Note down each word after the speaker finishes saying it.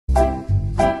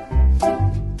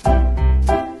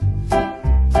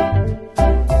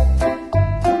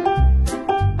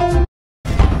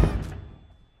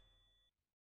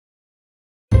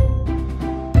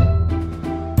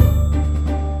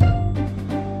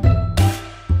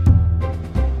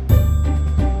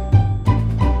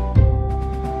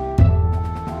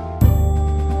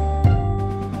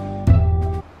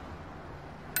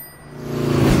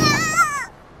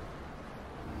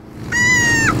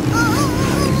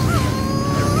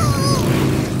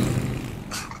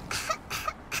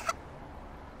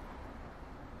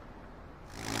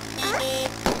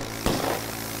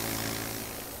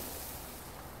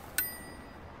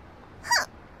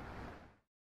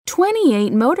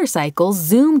28 motorcycles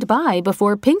zoomed by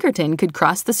before Pinkerton could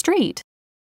cross the street.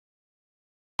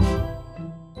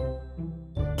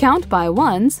 Count by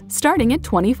ones starting at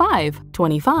 25,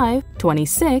 25,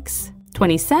 26,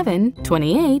 27,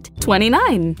 28,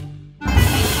 29.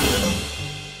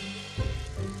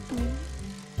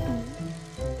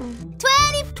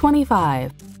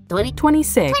 25,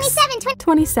 26,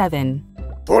 27,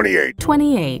 28,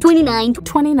 28, 29,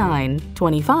 29,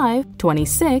 25,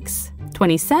 26,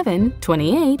 27,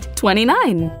 28,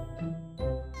 29.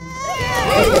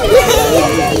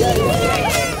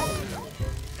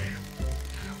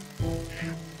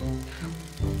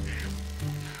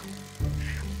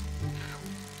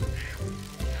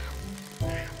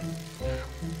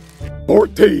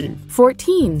 $14,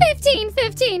 14,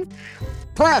 15.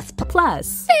 Plus.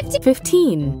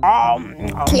 15.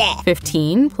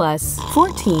 15 plus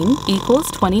 14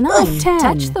 equals 29. 10.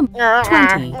 Touch them.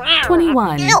 20,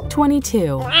 21,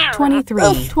 22,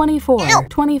 23, 24,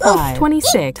 25,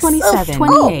 26, 27,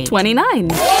 28, 29.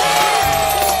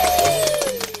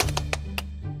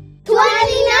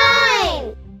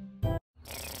 29!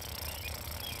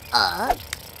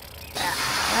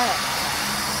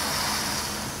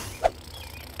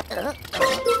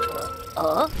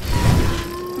 Oh.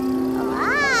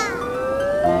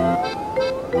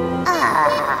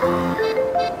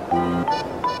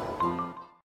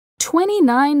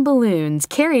 29 balloons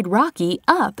carried Rocky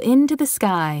up into the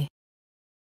sky.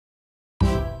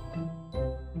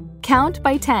 Count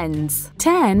by tens.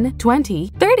 10,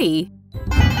 20, 30.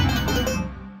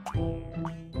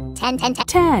 10,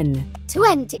 10,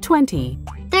 20, 20,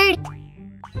 30,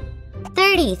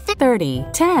 30, 30.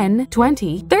 10,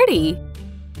 20, 30.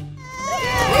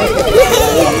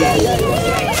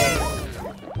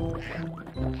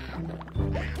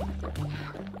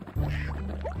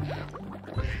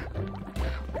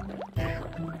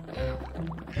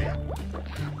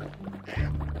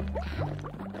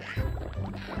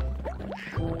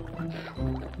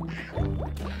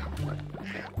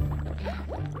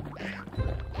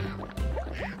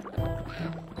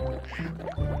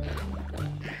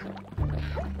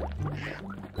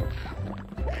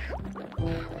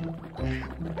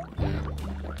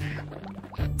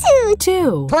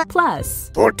 Two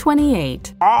plus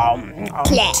 28.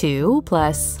 2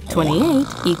 plus 28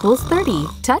 equals 30.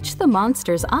 Touch the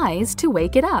monster's eyes to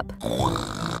wake it up.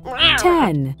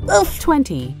 10,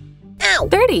 20,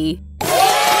 30.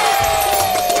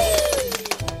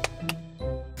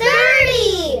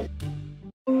 30!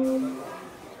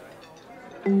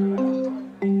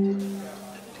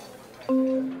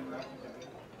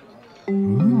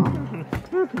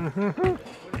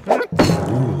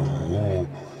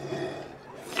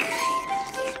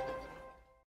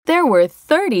 There were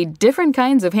 30 different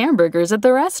kinds of hamburgers at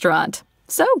the restaurant,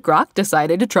 so Grok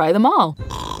decided to try them all.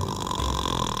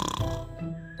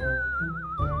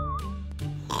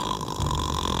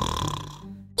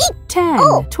 Eat.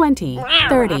 10, 20,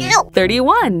 30,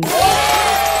 31. 31!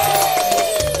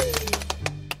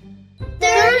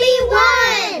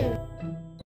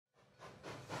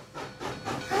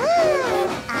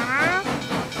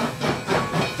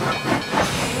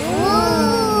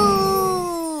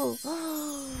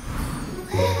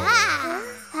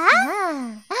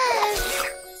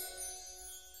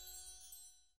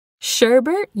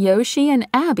 Sherbert, Yoshi, and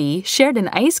Abby shared an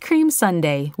ice cream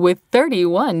sundae with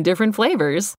 31 different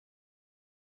flavors.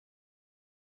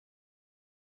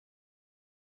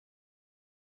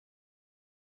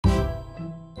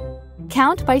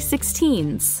 Count by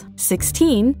 16s.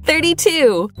 16,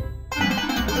 32.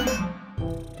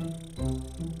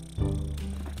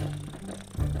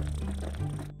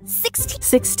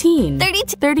 16,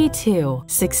 32.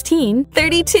 16,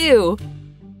 32.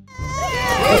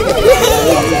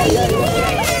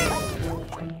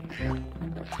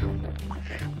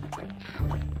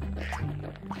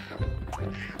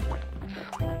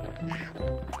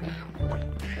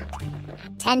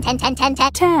 10.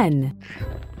 10.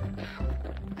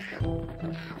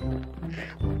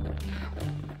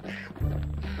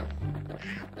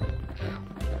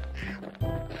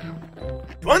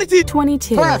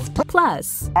 22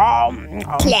 plus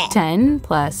 10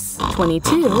 plus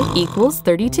 22 equals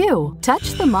 32.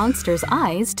 Touch the monster's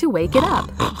eyes to wake it up.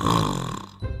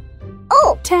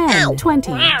 10,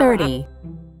 20, 30.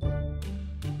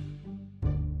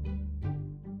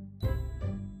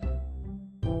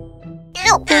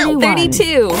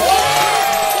 32.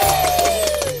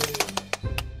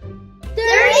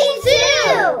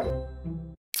 32!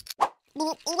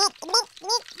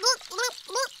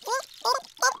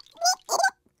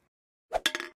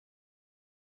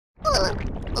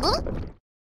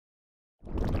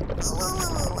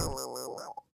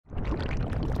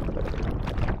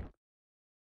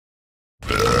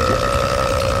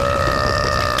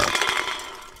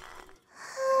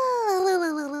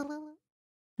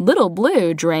 Little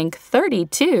Blue drank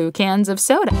 32 cans of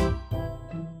soda.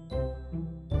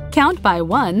 Count by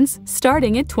ones,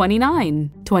 starting at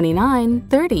 29. 29,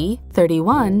 30,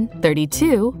 31,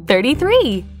 32,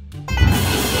 33.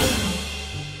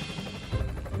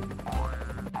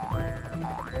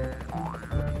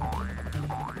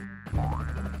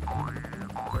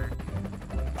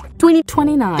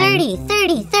 29, 30,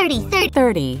 30, 30, 30,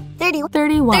 30, 30,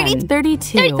 31, 30,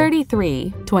 32,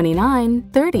 33, 29,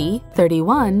 30,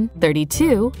 31,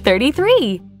 32,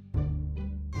 33.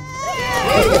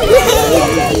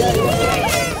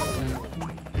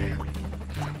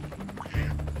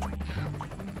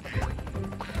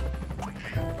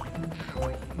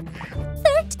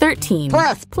 Thirteen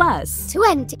plus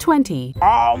 20. 20.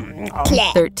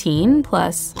 Clap. 13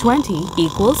 plus 20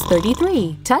 equals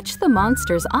 33. Touch the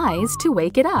monster's eyes to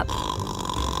wake it up.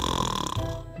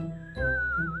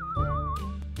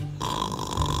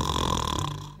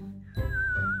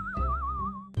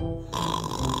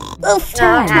 Oof.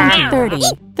 10, 20, 30,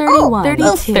 31,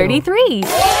 32, 33.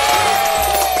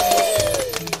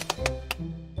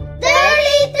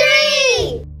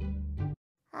 33!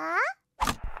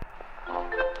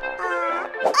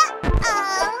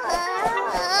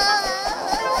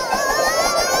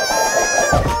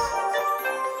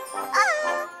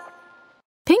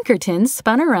 Pinkerton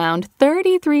spun around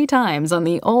 33 times on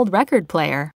the old record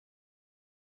player.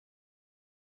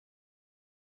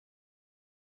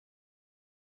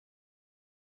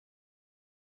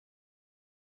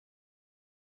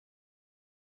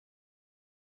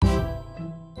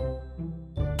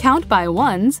 Count by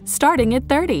ones, starting at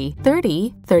 30.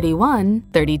 30, 31,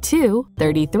 32,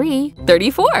 33,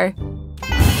 34.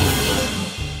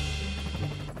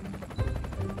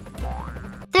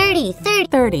 30, 30,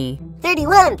 30,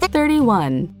 31,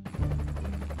 31,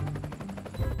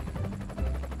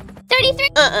 33,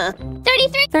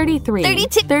 33, 33,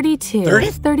 32, 32,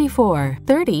 30, 34,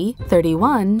 30,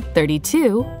 31,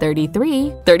 32,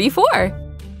 33, 34.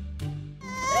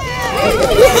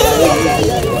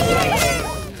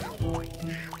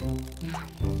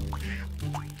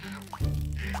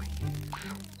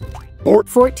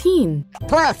 14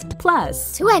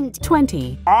 plus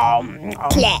 20.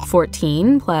 Clap.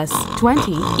 14 plus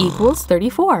 20 equals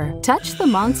 34. Touch the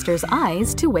monster's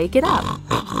eyes to wake it up.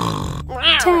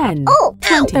 10, Oh,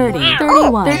 20, 30,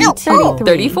 31, 32,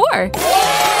 34.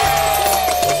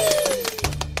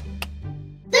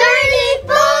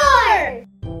 34!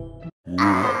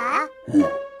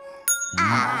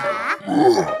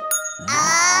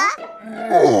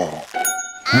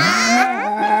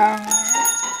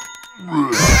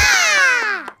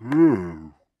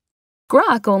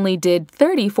 Grok only did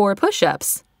 34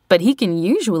 push-ups, but he can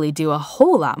usually do a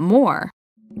whole lot more.